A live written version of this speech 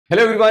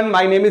Hello everyone,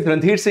 my name is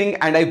Randhir Singh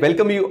and I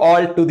welcome you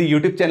all to the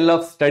YouTube channel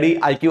of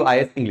StudyIQ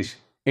IAS English.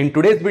 In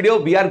today's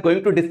video, we are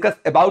going to discuss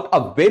about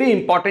a very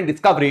important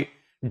discovery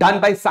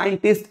done by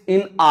scientists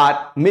in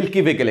our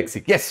Milky Way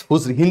galaxy. Yes,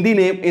 whose Hindi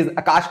name is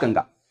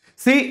Akashganga.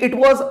 See, it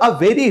was a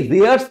very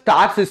rare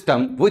star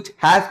system which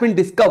has been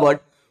discovered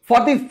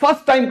for the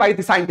first time by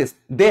the scientists.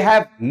 They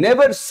have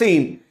never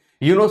seen,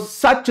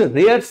 such a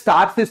rare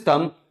star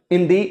system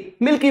in the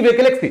Milky Way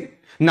galaxy.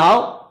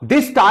 Now,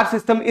 this star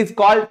system is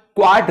called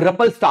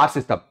quadruple star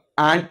system,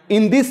 and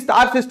in this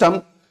star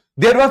system,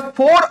 there were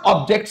 4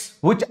 objects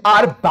which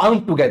are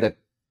bound together.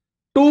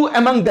 2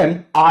 among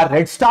them are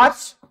red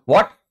stars.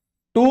 What?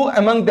 2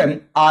 among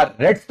them are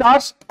red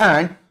stars,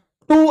 and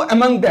 2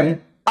 among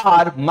them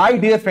are, my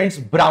dear friends,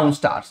 brown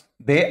stars.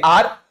 They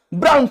are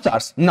brown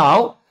stars.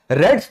 Now,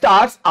 red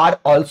stars are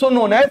also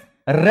known as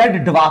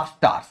red dwarf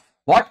stars.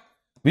 What?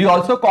 We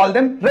also call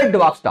them red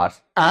dwarf stars.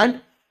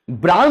 And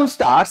brown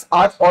stars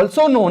are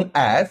also known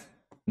as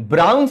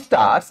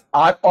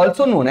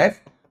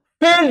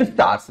failed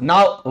stars.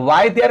 Now,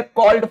 why they are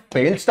called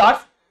failed stars,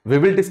 we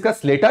will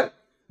discuss later.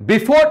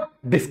 Before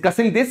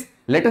discussing this,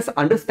 let us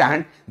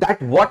understand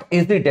that what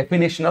is the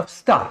definition of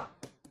star.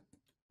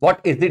 What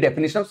is the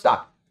definition of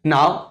star?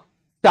 Now,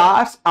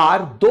 stars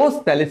are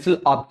those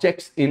celestial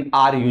objects in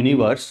our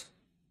universe,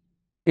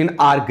 in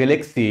our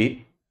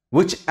galaxy,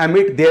 which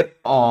emit their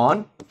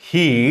own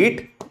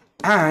heat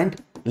and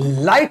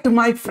light,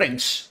 my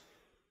friends.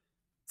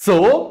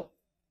 So,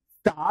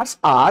 stars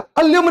are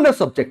luminous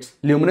objects.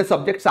 Luminous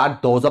objects are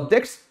those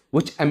objects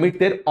which emit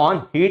their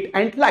own heat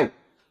and light.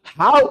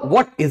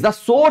 What is the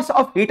source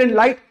of heat and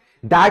light?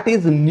 That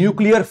is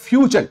nuclear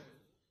fusion.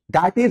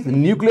 That is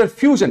nuclear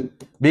fusion,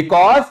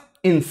 because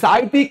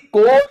inside the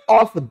core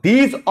of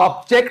these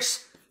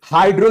objects,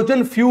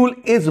 hydrogen fuel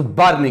is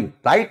burning,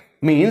 right?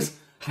 Means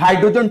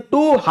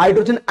two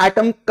hydrogen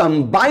atom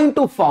combine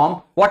to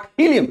form what?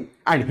 Helium.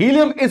 And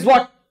helium is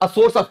what? A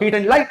source of heat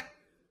and light.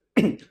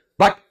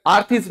 But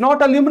Earth is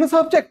not a luminous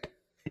object.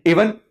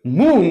 Even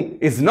Moon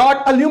is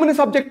not a luminous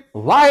object.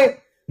 Why?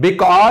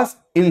 Because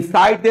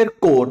inside their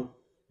core,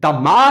 the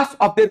mass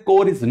of their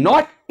core is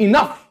not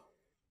enough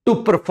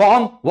to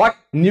perform what?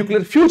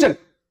 Nuclear fusion.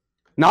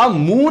 Now,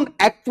 Moon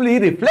actually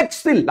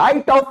reflects the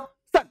light of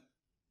Sun.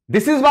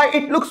 This is why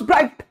it looks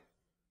bright.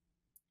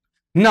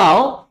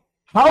 Now,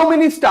 how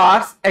many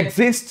stars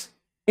exist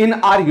in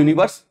our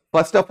universe?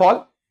 First of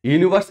all,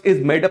 universe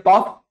is made up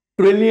of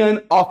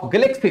trillion of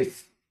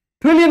galaxies.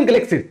 Trillion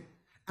galaxies.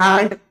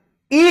 And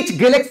each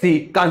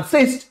galaxy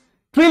consists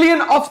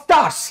trillion of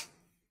stars.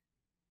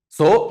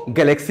 So,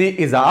 galaxy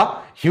is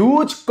a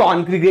huge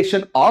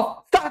congregation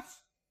of stars.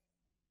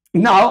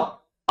 Now,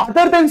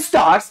 other than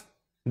stars,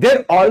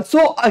 there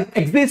also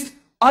exist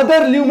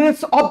other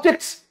luminous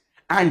objects.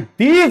 And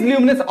these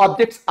luminous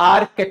objects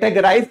are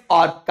categorized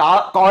or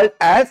called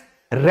as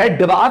red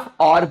dwarf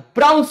or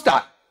brown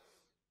star.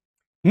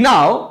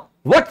 Now,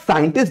 what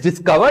scientists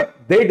discovered?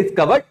 They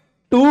discovered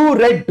 2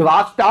 red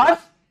dwarf stars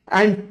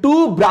and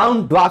 2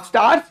 brown dwarf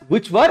stars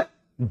which were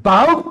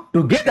bound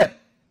together,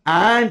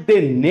 and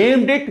they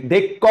named it,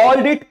 they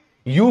called it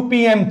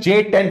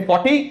UPMJ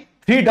 1040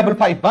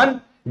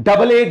 3551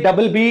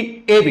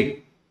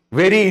 AABB.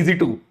 Very easy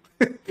to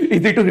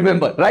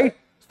remember, right?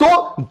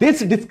 So this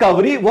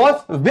discovery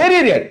was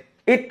very rare.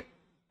 It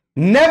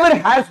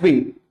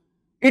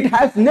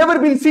has never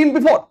been seen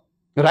before,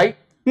 right?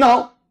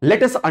 Now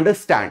let us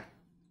understand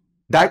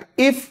that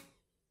if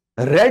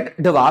red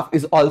dwarf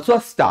is also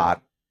a star,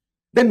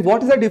 then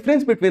what is the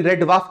difference between red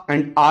dwarf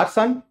and our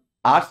sun,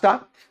 our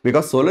star?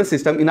 Because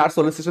in our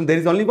solar system, there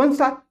is only one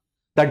star.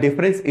 The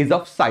difference is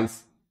of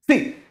size.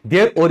 See,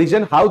 their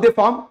origin, how they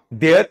form,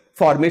 their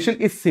formation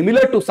is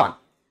similar to sun.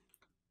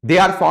 They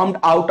are formed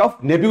out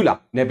of nebula.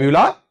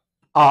 Nebula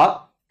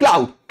are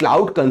cloud.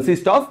 Cloud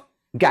consists of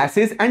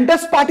gases and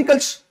dust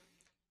particles.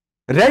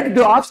 Red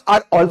dwarfs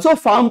are also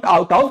formed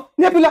out of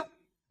nebula.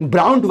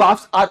 Brown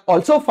dwarfs are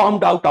also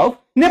formed out of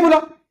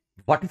nebula.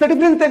 What is the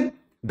difference then?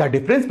 The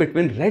difference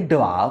between red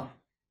dwarf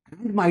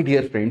and, my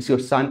dear friends, your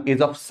sun is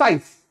of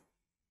size,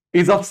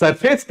 is of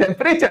surface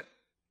temperature,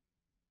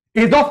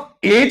 is of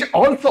age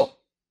also.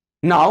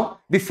 Now,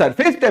 the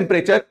surface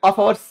temperature of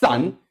our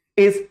sun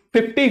is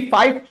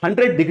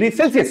 5500 degrees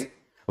Celsius,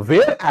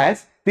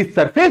 whereas the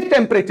surface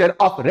temperature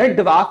of red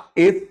dwarf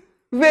is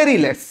very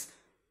less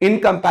in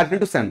comparison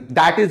to sun.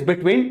 That is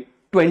between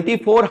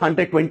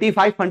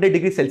 2500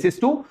 degrees Celsius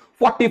to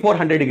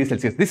 4400 degrees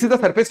Celsius. This is the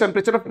surface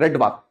temperature of red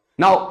dwarf.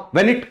 Now,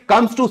 when it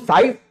comes to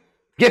size,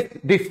 yes,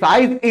 the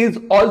size is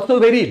also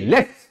very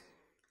less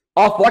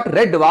of what?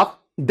 Red dwarf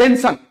than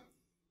sun.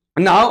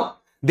 Now,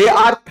 they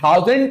are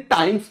 1000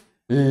 times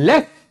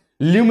less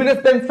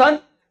luminous than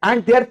sun,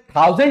 and they are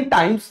 1000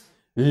 times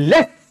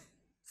less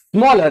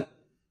smaller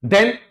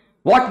than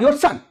what? Your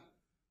sun.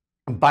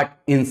 But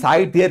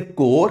inside their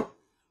core,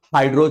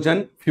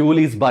 hydrogen fuel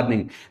is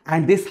burning,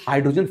 and this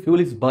hydrogen fuel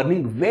is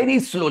burning very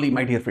slowly,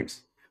 my dear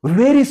friends.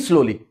 Very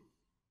slowly.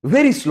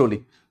 Very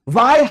slowly.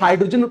 Why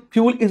hydrogen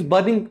fuel is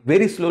burning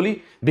very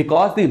slowly?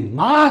 Because the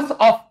mass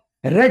of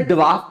red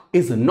dwarf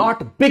is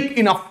not big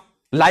enough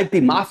like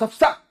the mass of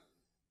sun.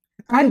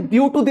 And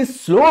due to this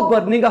slow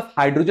burning of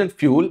hydrogen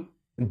fuel,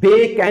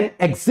 they can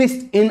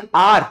exist in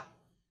our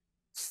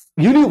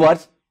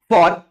universe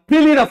for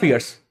trillions of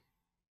years.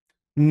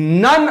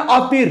 None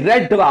of the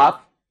red dwarf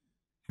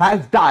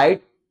has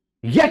died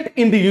yet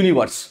in the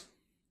universe.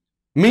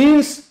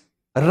 Means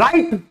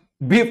right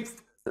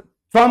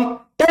from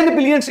 10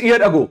 billion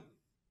years ago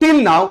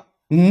till now,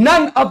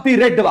 none of the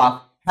red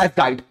dwarf has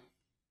died.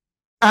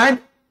 And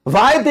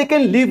why they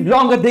can live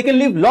longer? They can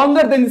live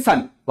longer than the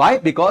sun. Why?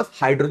 Because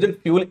hydrogen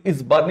fuel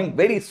is burning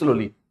very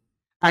slowly.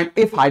 And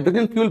if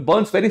hydrogen fuel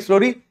burns very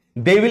slowly,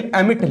 they will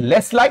emit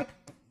less light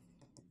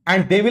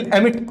and they will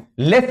emit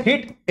less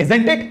heat,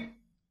 isn't it?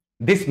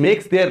 This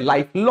makes their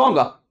life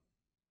longer.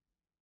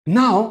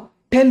 Now,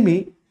 tell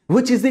me,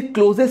 which is the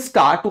closest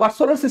star to our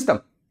solar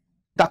system?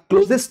 The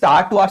closest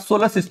star to our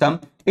solar system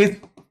is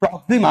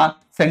Proxima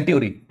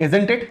Centauri,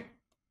 isn't it?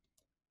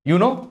 You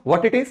know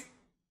what it is?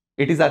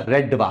 It is a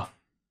red dwarf.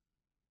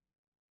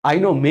 I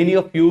know many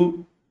of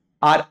you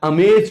are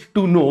amazed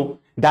to know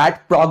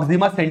that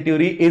Proxima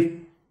Centauri is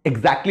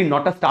exactly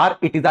not a star,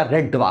 it is a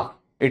red dwarf.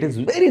 It is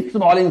very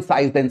small in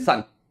size than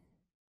sun.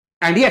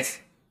 And yes,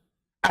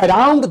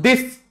 around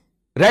this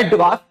red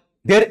dwarf,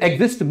 there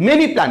exist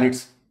many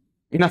planets.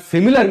 In a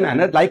similar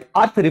manner, like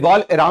Earth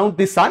revolves around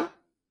the sun,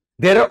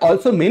 there are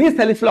also many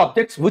celestial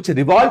objects which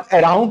revolve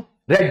around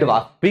red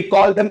dwarf. We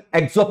call them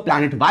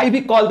exoplanet. Why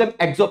we call them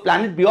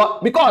exoplanet?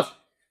 Because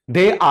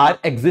they are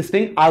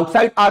existing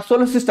outside our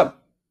solar system.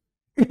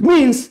 It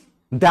means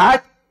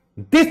that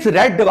this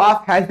red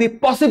dwarf has the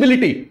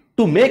possibility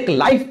to make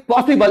life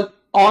possible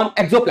on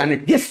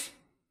exoplanet. Yes.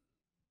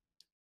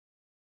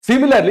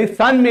 Similarly,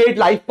 sun made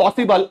life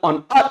possible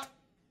on Earth.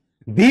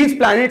 These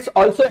planets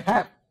also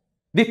have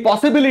the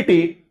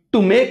possibility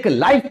to make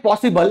life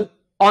possible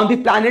on the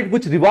planet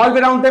which revolve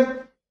around them.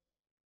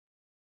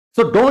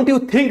 So don't you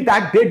think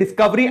that their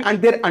discovery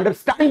and their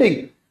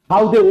understanding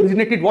how they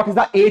originated, what is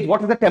the age,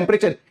 what is the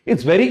temperature,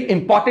 is very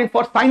important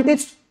for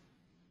scientists?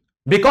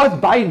 Because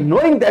by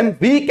knowing them,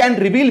 we can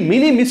reveal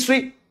many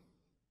mystery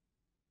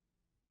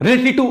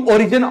related to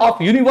origin of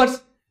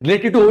universe,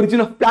 related to origin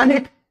of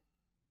planet.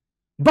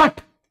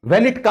 But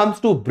when it comes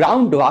to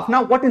brown dwarf,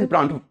 now what is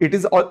brown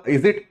dwarf?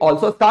 Is it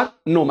also a star?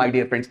 No, my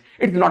dear friends,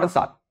 it is not a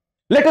star.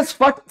 Let us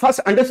first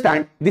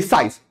understand the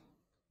size.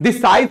 The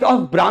size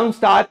of brown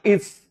star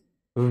is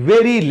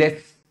very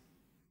less.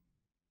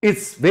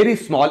 It's very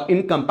small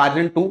in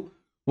comparison to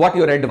what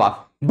your red dwarf.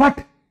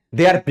 But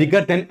they are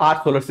bigger than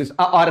our solar system,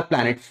 our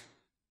planets.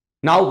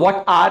 Now,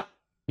 what are,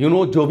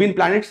 Jovian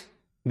planets?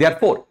 There are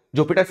 4: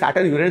 Jupiter,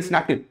 Saturn, Uranus,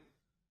 Neptune.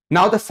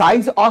 Now, the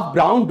size of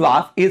brown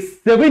dwarf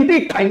is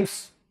 70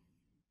 times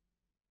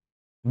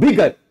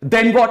bigger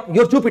than what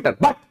your Jupiter,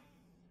 but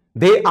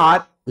they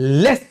are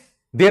less.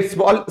 Their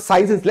small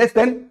size is less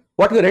than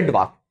what your red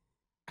dwarf,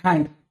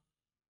 and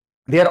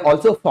they are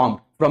also formed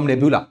from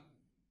nebula,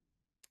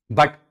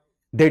 but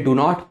they do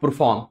not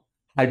perform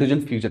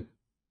hydrogen fusion.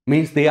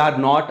 Means they are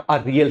not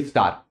a real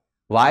star.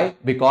 Why?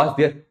 Because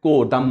their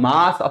core, the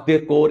mass of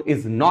their core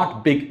is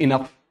not big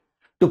enough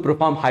to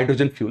perform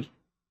hydrogen fuel,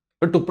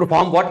 but to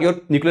perform what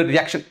your nuclear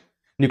reaction,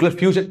 nuclear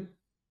fusion.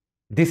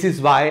 This is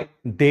why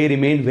they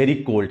remain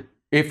very cold.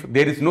 If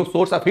there is no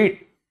source of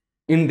heat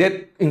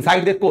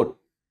inside their core,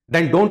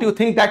 then don't you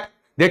think that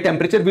their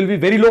temperature will be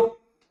very low?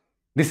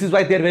 This is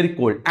why they are very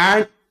cold,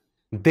 and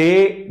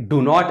they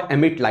do not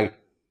emit light.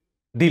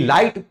 The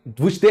light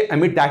which they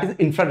emit, that is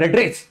infrared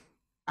rays,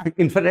 and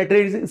infrared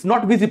rays is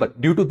not visible.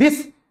 Due to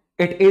this,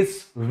 it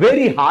is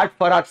very hard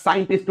for our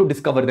scientists to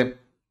discover them.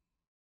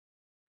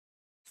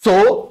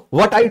 So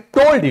what I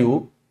told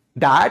you,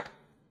 that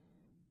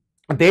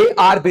they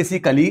are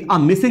basically a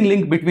missing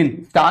link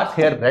between stars,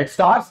 here red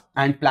stars,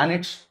 and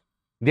planets.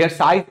 Their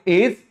size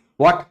is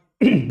what?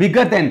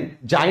 Bigger than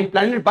giant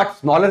planet but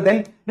smaller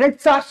than red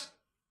stars.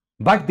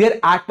 But their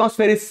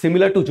atmosphere is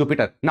similar to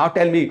Jupiter. Now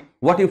tell me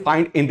what you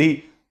find in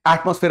the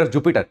atmosphere of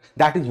Jupiter.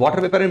 That is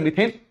water vapor and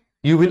methane.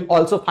 You will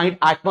also find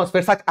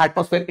such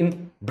atmosphere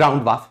in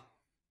brown dwarf.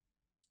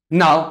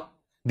 Now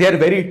they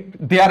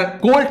are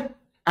cold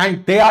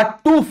and they are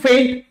too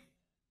faint.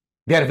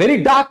 They are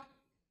very dark.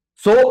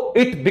 So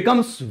it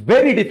becomes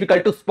very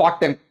difficult to spot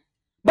them.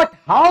 But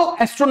how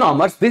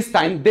astronomers this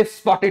time they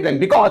spotted them?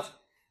 Because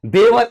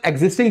they were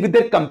existing with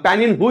their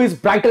companion who is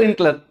brighter in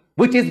color,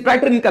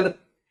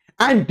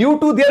 and due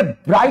to their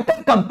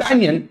brighter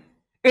companion,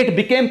 it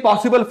became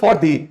possible for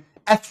the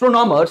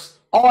astronomers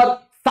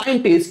or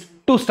scientists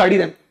to study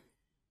them.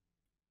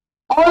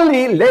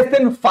 Only less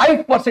than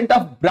 5%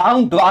 of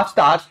brown dwarf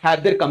stars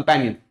have their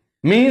companion.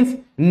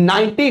 Means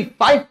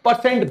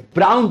 95%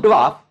 brown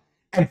dwarf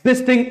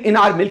existing in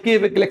our Milky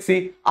Way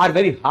galaxy are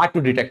very hard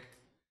to detect.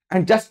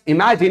 And just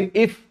imagine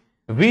if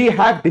we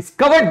have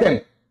discovered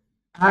them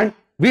and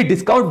we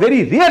discovered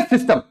very rare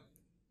system.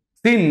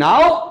 See,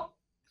 now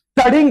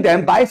studying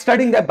them,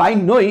 by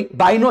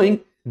knowing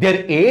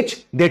their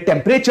age, their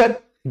temperature,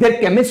 their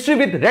chemistry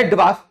with red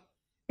dwarf,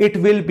 it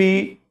will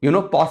be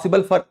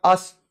possible for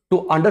us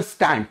to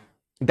understand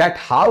that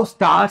how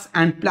stars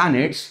and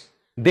planets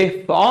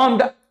they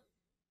formed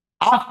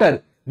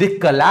after the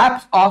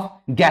collapse of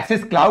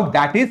gaseous cloud,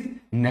 that is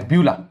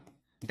nebula.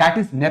 That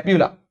is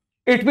nebula.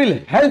 It will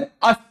help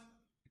us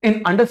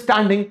in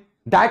understanding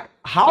that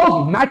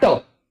how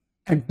matter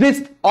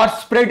exists or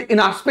spread in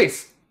our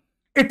space.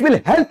 It will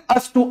help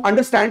us to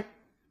understand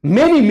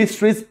many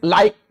mysteries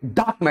like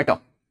dark matter.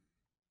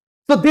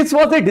 So this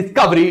was a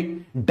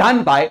discovery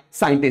done by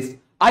scientists.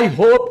 I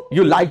hope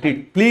you liked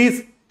it.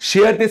 Please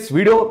share this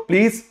video.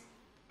 Please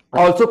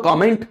also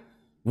comment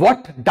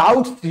what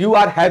doubts you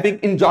are having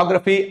in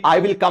geography. I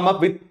will come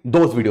up with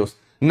those videos.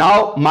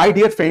 Now, my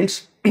dear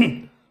friends,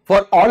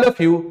 for all of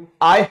you,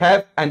 I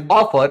have an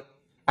offer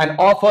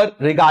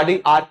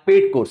regarding our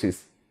paid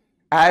courses.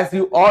 As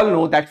you all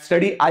know that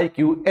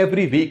StudyIQ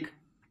every week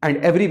and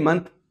every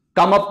month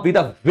come up with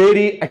a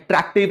very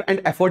attractive and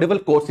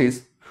affordable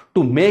courses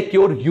to make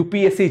your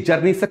UPSC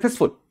journey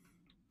successful.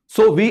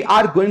 So we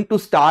are going to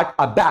start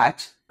a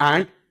batch,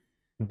 and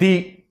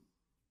the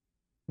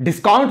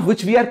discount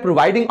which we are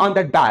providing on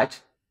that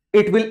batch,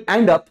 it will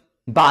end up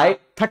by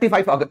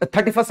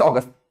 31st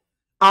August.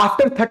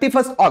 After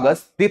 31st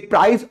August, the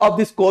price of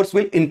this course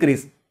will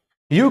increase.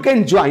 You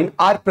can join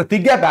our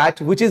Pratigya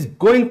batch, which is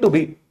going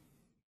to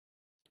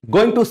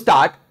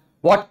start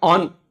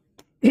on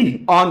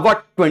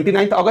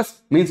 29th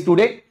August, means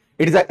today.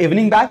 It is an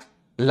evening batch,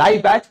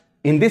 live batch.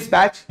 In this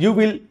batch, you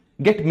will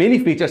get many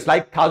features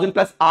like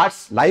 1000+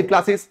 hours live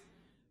classes.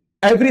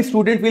 Every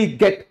student will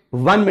get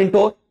one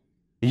mentor.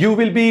 You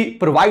will be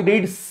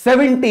provided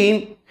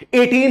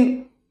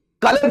 18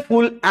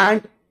 colorful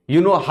and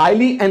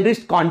highly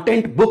enriched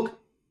content book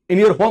in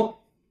your home,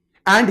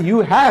 and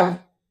you have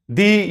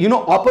the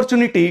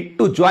opportunity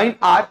to join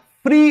our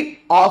free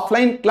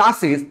offline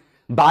classes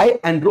by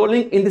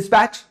enrolling in this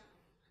batch.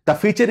 The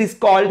feature is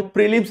called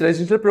Prelims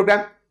Residential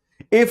Program.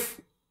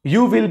 If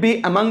you will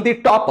be among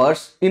the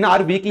toppers in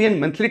our weekly and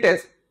monthly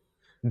test,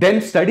 then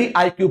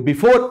StudyIQ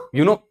before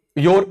your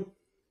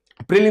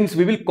prelims,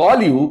 we will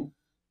call you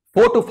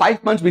 4 to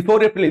 5 months before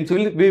your prelims.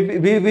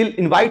 We will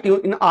invite you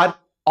in our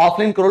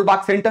offline Karol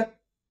Bagh center,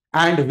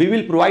 and we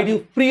will provide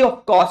you free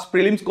of cost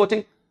prelims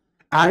coaching.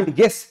 And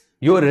yes,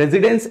 your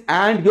residence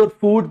and your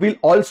food will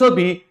also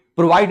be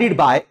provided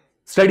by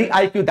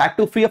StudyIQ, that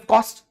too free of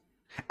cost.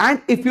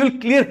 And if you will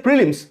clear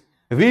prelims,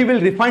 we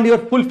will refund your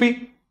full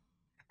fee.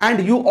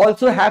 And you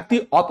also have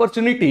the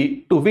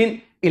opportunity to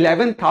win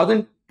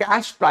 11,000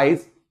 cash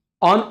prize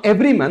on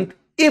every month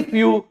if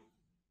you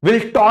will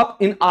top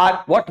in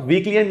our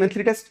weekly and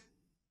monthly test.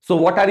 So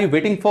what are you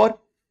waiting for?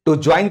 To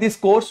join this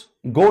course,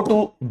 go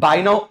to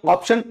buy now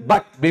option.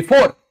 But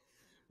before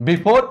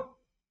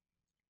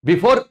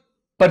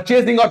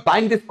purchasing or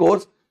buying this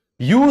course,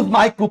 use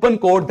my coupon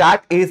code,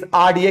 that is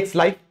RDX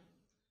Life.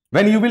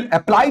 When you will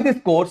apply this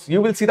course,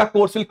 you will see the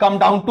course will come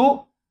down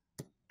to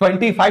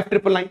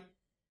 25,999.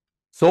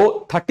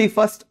 So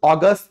 31st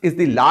August is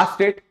the last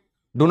date.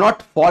 Do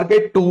not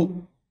forget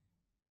to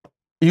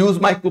use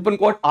my coupon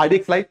code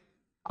RDX Life.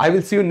 I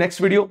will see you next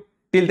video.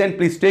 Till then,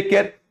 please take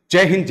care.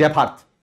 Jai Hind, Jai Bharat.